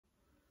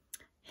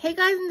Hey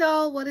guys and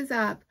doll, what is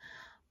up?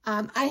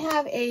 I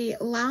have a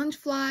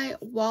Loungefly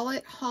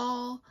wallet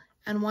haul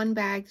and one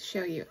bag to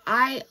show you.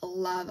 I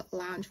love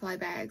Loungefly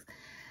bags.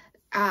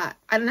 I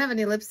don't have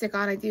any lipstick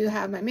on. I do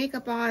have my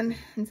makeup on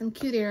and some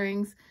cute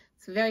earrings.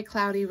 It's a very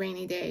cloudy,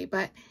 rainy day,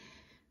 but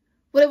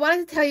what I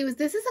wanted to tell you is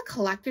this is a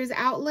collector's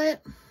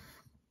outlet.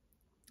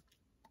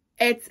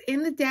 It's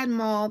in the Dead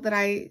Mall that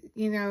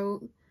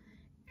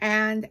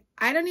and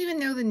I don't even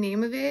know the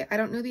name of it. I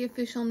don't know the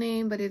official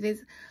name, but it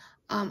is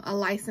a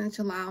licensed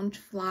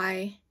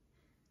Loungefly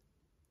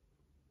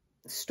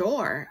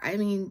store. I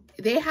mean,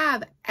 they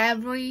have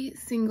every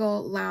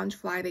single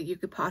Loungefly that you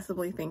could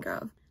possibly think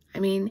of.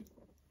 I mean,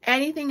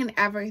 anything and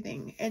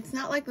everything. It's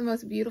not like the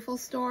most beautiful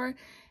store.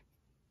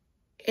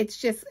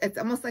 It's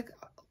almost like,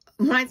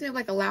 reminds me of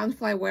like a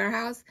Loungefly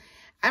warehouse.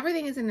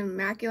 Everything is in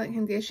immaculate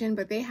condition,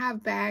 but they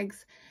have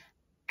bags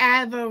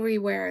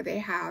everywhere. They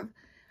have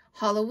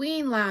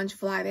Halloween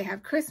Loungefly, they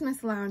have Christmas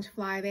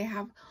Loungefly, they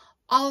have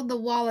all of the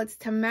wallets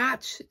to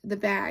match the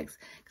bags.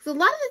 Because a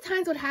lot of the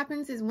times what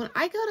happens is when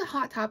I go to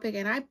Hot Topic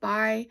and I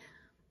buy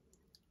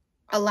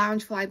a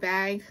Loungefly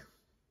bag,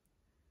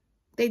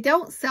 they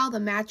don't sell the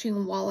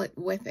matching wallet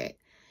with it.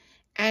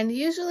 And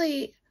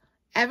usually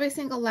every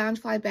single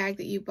Loungefly bag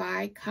that you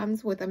buy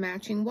comes with a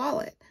matching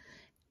wallet.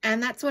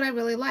 And that's what I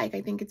really like.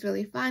 I think it's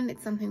really fun.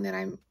 It's something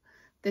that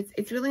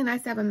it's really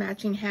nice to have a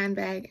matching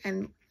handbag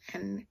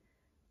and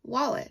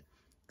wallet.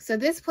 So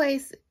this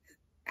place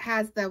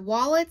has the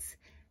wallets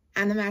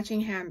and the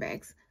matching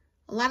handbags.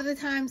 A lot of the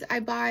times I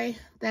buy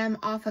them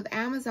off of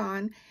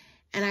Amazon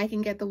and I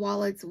can get the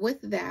wallets with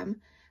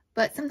them,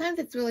 but sometimes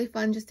it's really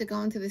fun just to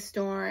go into the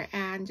store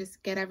and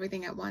just get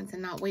everything at once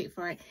and not wait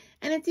for it.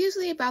 And it's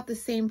usually about the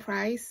same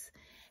price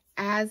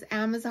as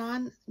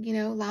Amazon. You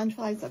know,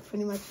 Loungefly is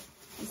pretty much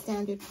the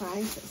standard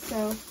price.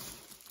 So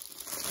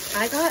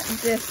I got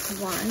this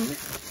one,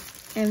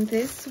 and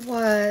this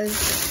was,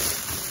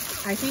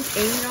 I think,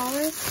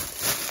 $80.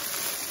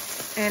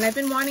 And I've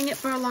been wanting it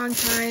for a long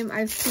time.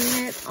 I've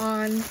seen it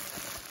on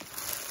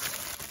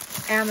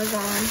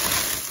Amazon.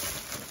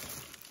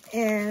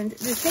 And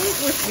the thing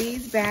with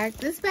these bags,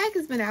 this bag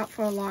has been out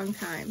for a long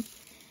time.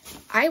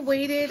 I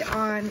waited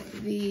on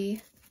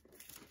one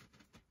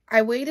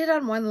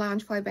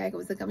Loungefly bag. It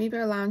was a Gummy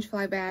Bear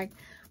Loungefly bag.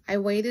 I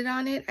waited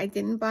on it. I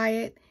didn't buy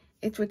it.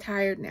 It's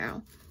retired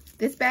now.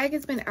 This bag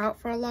has been out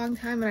for a long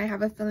time, and I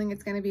have a feeling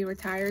it's going to be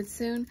retired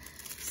soon.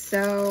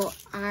 So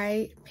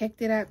I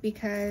picked it up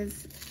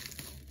because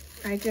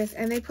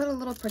and they put a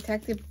little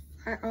protective,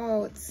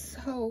 oh, it's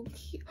so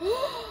cute.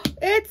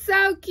 It's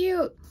so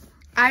cute.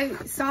 I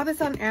saw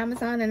this on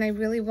Amazon and I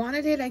really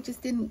wanted it. I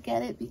just didn't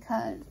get it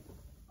because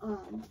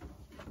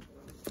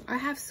I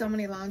have so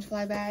many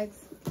Loungefly bags.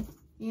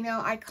 You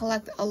know, I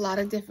collect a lot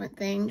of different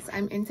things.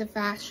 I'm into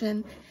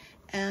fashion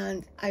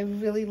and I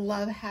really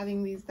love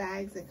having these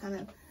bags that kind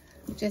of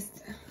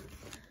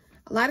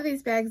a lot of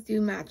these bags do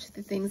match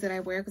the things that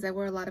I wear because I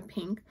wear a lot of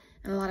pink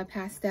and a lot of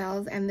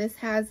pastels, and this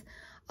has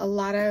a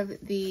lot of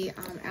the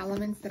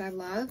elements that I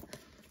love.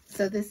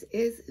 So this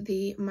is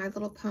the My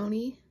Little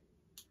Pony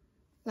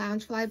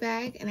Loungefly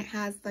bag, and it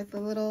has like the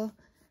little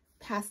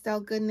pastel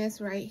goodness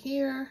right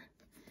here.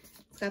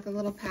 It's got the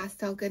little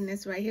pastel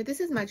goodness right here. This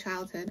is my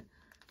childhood.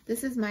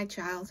 This is my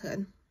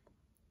childhood.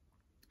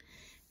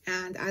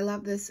 And I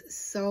love this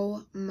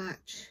so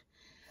much.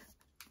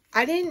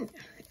 And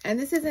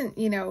this isn't,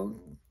 you know,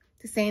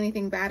 to say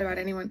anything bad about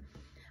anyone.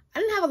 I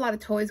didn't have a lot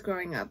of toys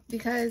growing up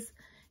because,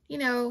 you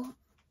know,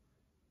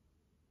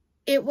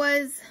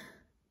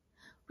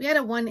 we had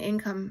a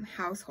one-income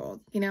household.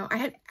 You know, I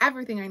had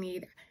everything I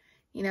need.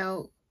 You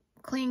know,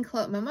 clean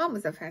clothes. My mom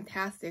was a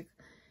fantastic,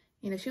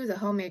 you know, she was a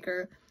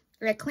homemaker.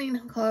 I had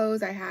clean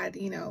clothes. I had,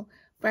 you know,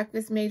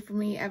 breakfast made for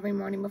me every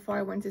morning before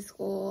I went to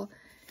school.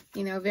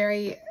 You know,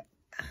 very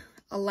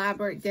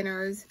elaborate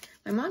dinners.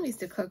 My mom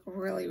used to cook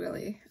really,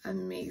 really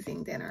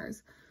amazing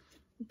dinners.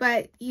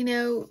 But, you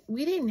know,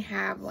 we didn't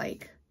have,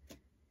 like,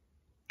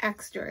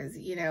 extras,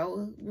 you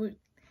know.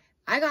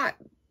 I got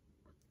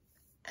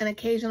an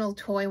occasional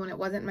toy when it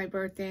wasn't my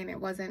birthday and it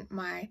wasn't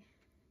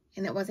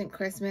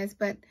Christmas.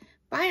 But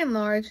by and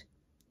large,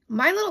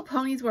 My Little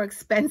Ponies were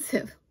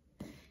expensive.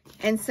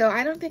 And so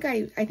I think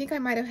I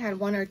might have had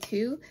one or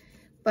two.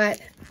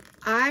 But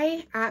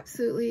I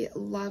absolutely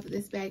love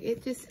this bag.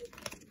 It just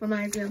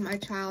reminds me of my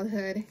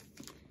childhood.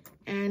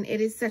 And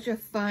it is such a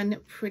fun,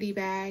 pretty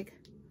bag.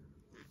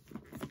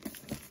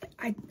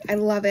 I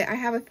love it. I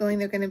have a feeling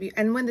they're going to be,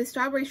 and when the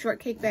strawberry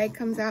shortcake bag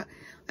comes out,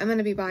 I'm going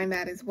to be buying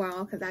that as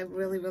well because I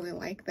really, really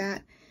like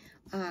that.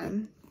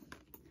 The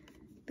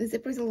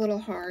zipper's a little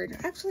hard.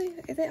 Actually,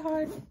 is it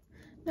hard?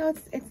 No,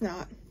 it's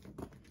not.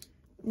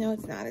 No,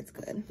 it's not. It's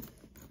good.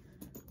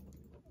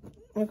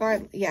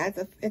 Yeah,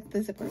 the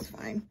zipper's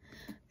fine.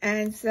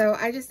 And so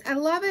I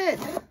love it.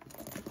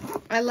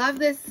 I love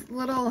this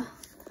little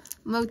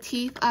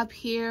motif up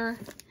here.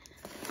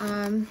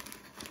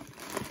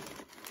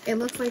 It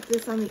looks like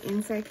this on the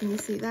inside. Can you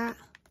see that?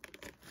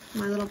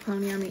 My Little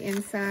Pony on the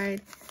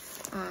inside.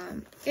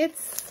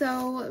 It's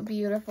so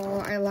beautiful.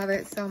 I love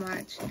it so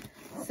much.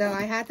 So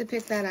I had to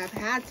pick that up.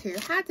 Had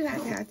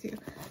to.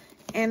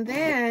 And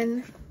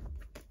then,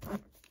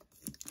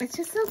 it's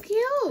just so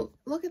cute.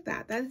 Look at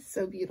that. That is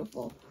so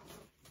beautiful.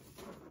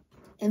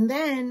 And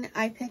then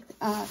I picked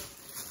up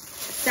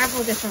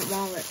several different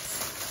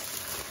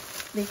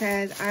wallets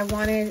because I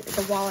wanted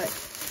the wallet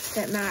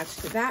that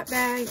matched that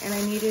bag, and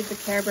I needed the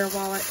Care Bear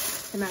wallet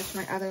to match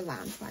my other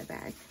Loungefly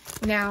bag.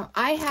 Now,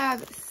 I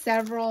have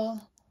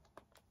several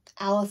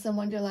Alice in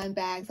Wonderland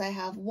bags. I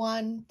have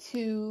 1,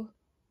 2,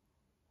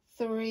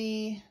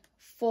 3,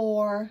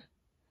 4,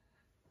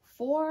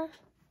 5.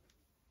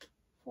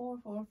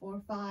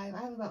 I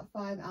have about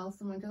 5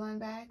 Alice in Wonderland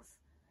bags.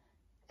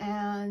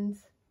 And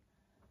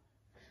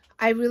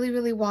I really,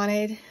 really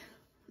wanted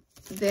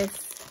this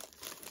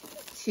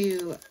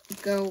to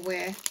go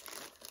with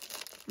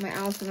my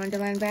Alice in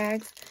Wonderland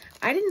bags.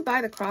 I didn't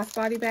buy the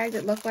crossbody bag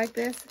that looked like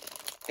this.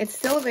 It's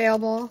still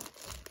available.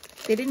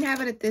 They didn't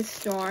have it at this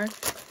store.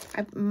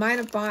 I might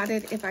have bought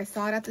it if I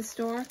saw it at the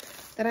store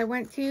that I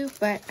went to,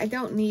 but I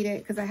don't need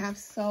it because I have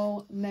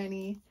so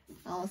many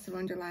Alice in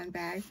Wonderland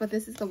bags. But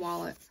this is the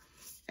wallet.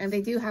 And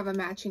they do have a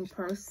matching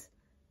purse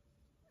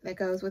that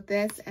goes with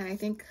this. And I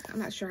think, I'm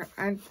not sure,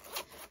 I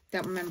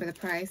don't remember the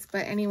price.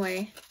 But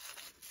anyway,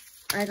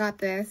 I got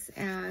this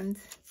and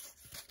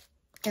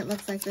it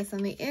looks like this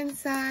on the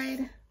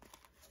inside.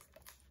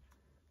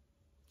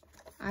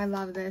 I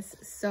love this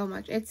so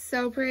much. It's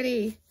so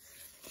pretty.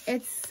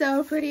 It's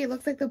so pretty. It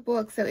looks like the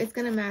book. So it's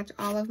going to match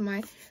all of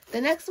my...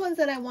 The next ones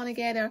that I want to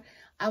get are...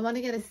 I want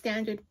to get a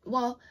standard...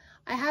 Well,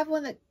 I have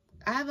one that...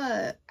 I have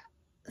a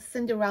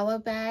Cinderella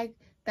bag.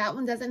 That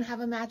one doesn't have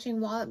a matching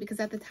wallet because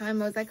at the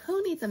time I was like,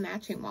 who needs a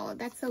matching wallet?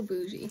 That's so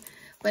bougie.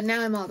 But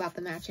now I'm all about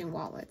the matching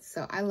wallets.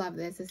 So I love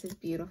this. This is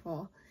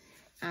beautiful.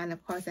 And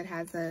of course it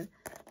has a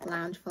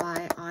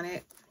Loungefly on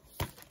it.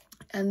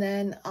 And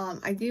then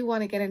I do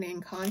want to get an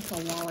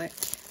Encanto wallet.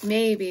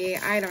 Maybe.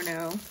 I don't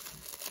know.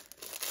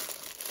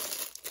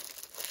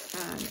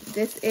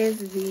 This is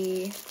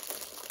the...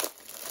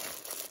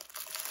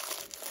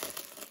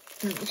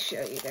 Let me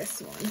show you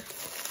this one.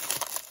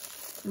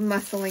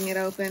 Muscling it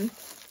open.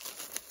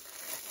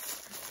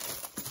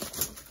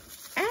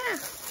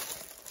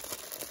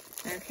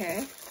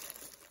 Okay.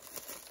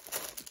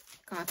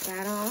 Got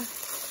that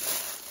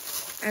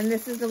off. And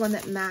this is the one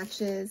that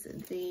matches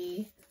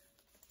the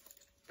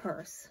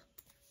purse.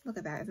 Look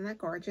at that. Isn't that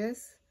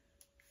gorgeous?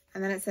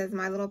 And then it says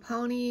My Little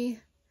Pony.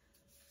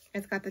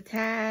 It's got the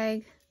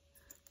tag.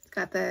 It's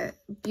got the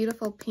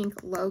beautiful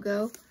pink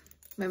logo.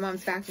 My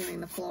mom's vacuuming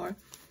the floor.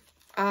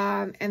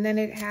 And then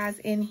it has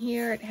in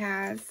here, it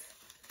has,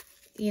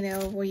 you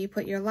know, where you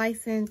put your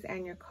license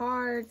and your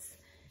cards.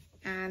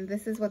 And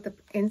this is what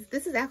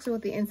this is actually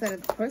what the inside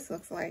of the purse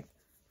looks like.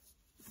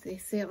 So you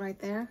see it right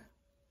there?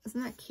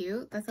 Isn't that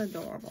cute? That's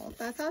adorable.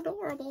 That's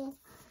adorable.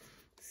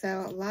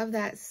 So love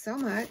that so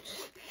much.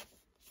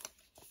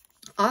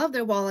 All of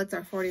their wallets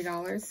are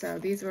 $40, so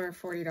these were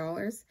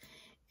 $40.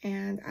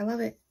 And I love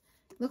it.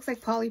 Looks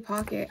like Polly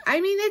Pocket. I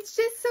mean, it's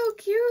just so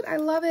cute. I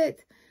love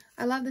it.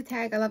 I love the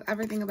tag. I love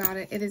everything about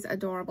it. It is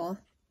adorable.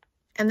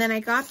 And then I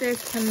got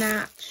this to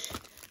match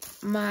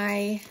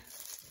my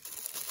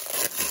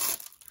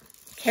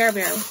Care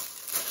Bear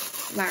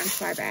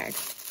Loungefly bag.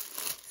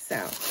 So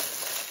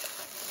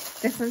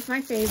this one's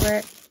my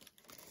favorite.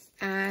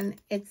 And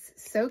it's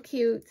so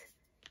cute.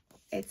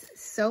 It's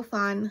so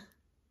fun.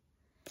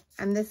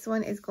 And this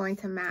one is going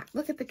to match.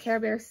 Look at the Care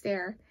Bear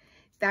stare.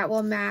 That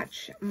will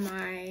match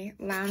my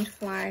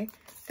Loungefly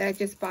that I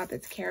just bought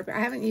that's Care Bear.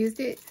 I haven't used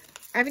it.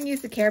 I haven't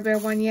used the Care Bear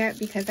one yet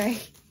because I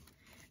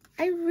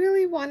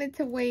really wanted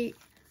to wait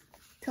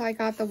till I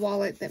got the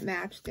wallet that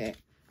matched it.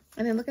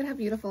 And then look at how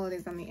beautiful it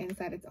is on the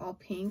inside. It's all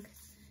pink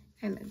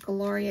and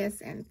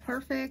glorious and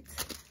perfect.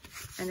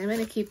 And I'm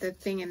going to keep the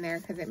thing in there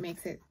because it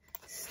makes it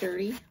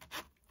sturdy.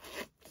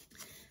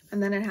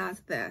 And then it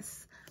has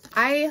this.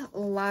 I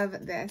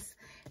love this.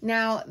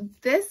 Now,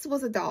 this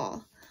was a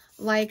doll.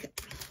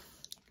 Like,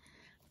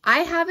 I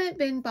haven't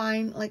been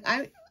buying, like,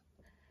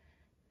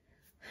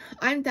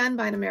 I'm done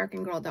buying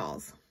American Girl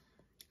dolls.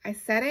 I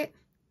said it.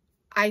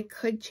 I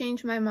could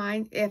change my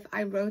mind if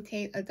I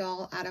rotate a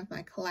doll out of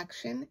my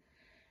collection.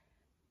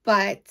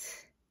 But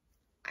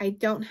I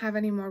don't have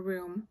any more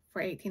room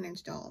for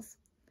 18-inch dolls.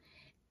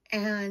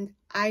 And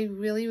I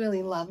really,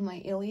 really love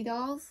my Illy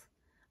dolls.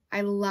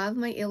 I love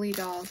my Illy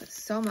dolls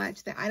so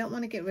much that I don't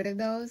want to get rid of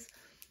those.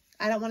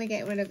 I don't want to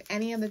get rid of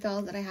any of the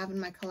dolls that I have in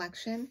my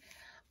collection.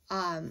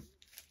 I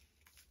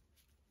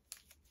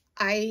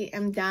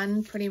am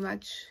done pretty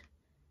much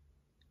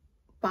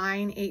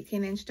buying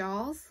 18-inch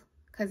dolls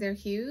because they're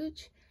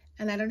huge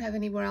and I don't have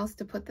anywhere else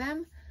to put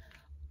them.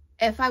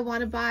 If I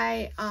want to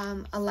buy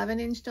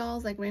 11-inch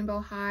dolls like Rainbow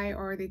High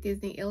or the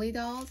Disney Illy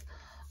dolls,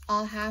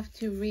 I'll have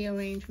to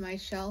rearrange my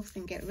shelves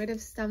and get rid of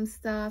some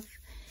stuff.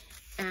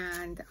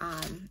 And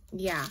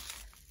yeah,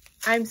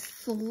 I'm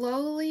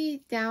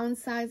slowly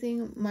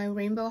downsizing my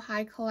Rainbow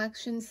High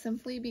collection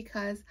simply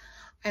because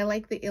I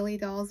like the Illy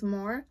dolls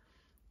more.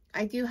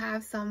 I do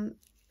have some,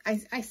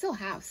 I still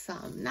have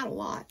some, not a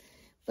lot,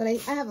 but I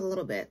have a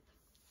little bit.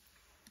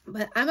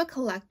 But I'm a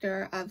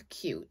collector of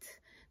cute.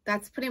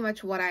 that's pretty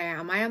much what I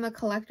am. I am a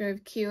collector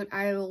of cute.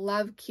 I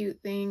love cute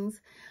things.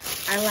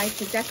 I like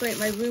to decorate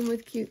my room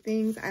with cute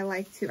things. I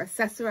like to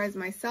accessorize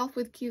myself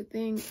with cute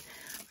things.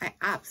 I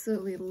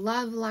absolutely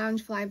love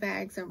Loungefly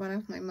bags. They're one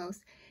of my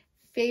most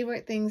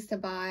favorite things to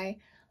buy.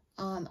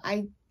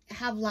 I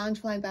have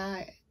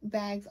Loungefly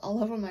bags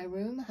all over my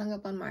room, hung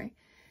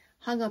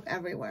up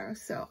everywhere.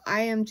 So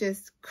I am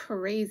just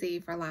crazy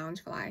for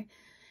Loungefly.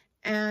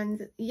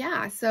 And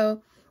yeah,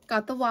 so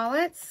got the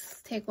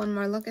wallets. Take one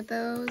more look at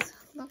those.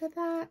 Look at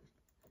that.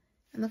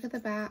 And look at the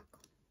back.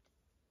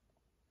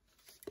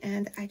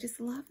 And I just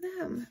love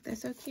them. They're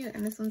so cute.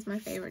 And this one's my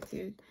favorite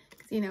too,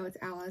 because you know it's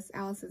Alice.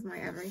 Alice is my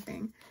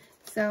everything.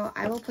 So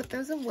I will put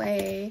those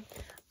away.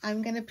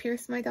 I'm going to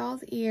pierce my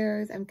doll's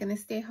ears. I'm going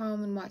to stay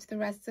home and watch the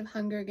rest of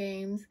Hunger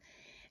Games.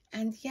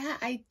 And yeah,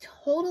 I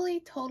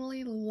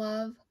totally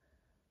love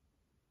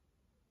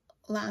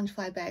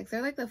Loungefly bags.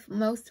 They're like the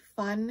most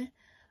fun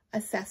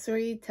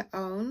accessory to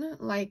own.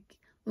 Like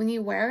when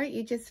you wear it,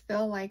 you just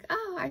feel like,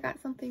 oh, I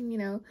got something, you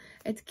know,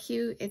 it's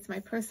cute. It's my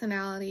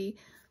personality.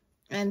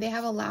 And they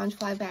have a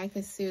Loungefly bag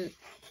to suit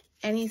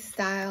any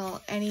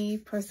style, any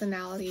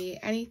personality,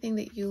 anything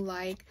that you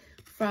like,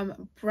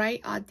 from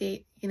bright,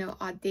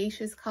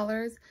 audacious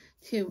colors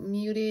to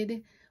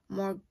muted,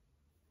 more,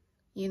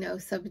 you know,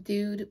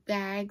 subdued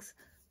bags.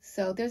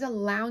 So there's a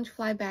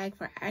Loungefly bag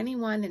for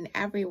anyone and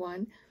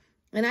everyone.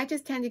 And I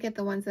just tend to get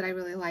the ones that I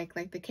really like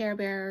the Care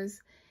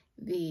Bears,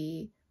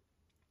 the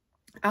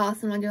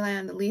Alice in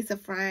Wonderland, the Lisa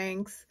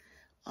Franks,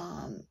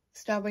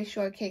 Strawberry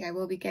Shortcake. I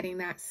will be getting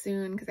that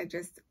soon because I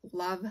just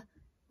love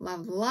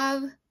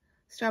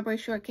Strawberry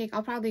Shortcake.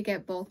 I'll probably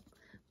get both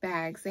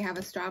bags. They have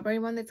a strawberry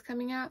one that's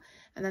coming out,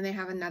 and then they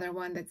have another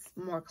one that's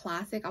more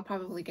classic. I'll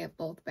probably get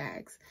both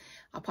bags.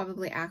 I'll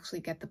probably actually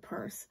get the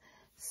purse.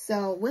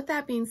 So with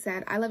that being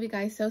said, I love you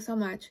guys so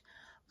much.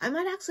 I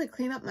might actually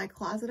clean up my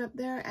closet up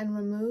there and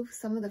remove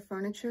some of the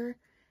furniture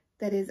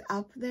that is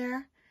up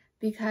there,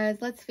 because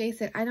let's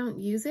face it, I don't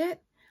use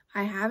it.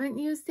 I haven't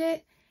used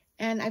it.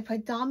 And I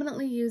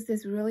predominantly use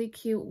this really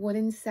cute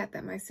wooden set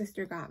that my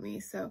sister got me.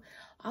 So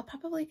I'll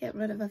probably get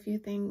rid of a few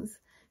things,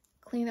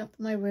 clean up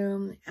my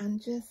room,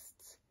 and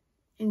just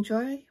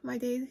enjoy my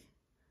day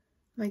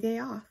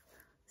off.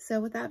 So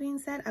with that being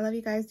said, I love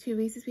you guys to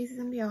Reese's Pieces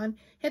and beyond.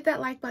 Hit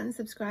that like button,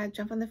 subscribe,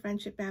 jump on the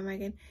friendship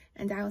bandwagon,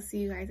 and I will see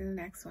you guys in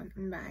the next one.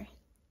 Bye.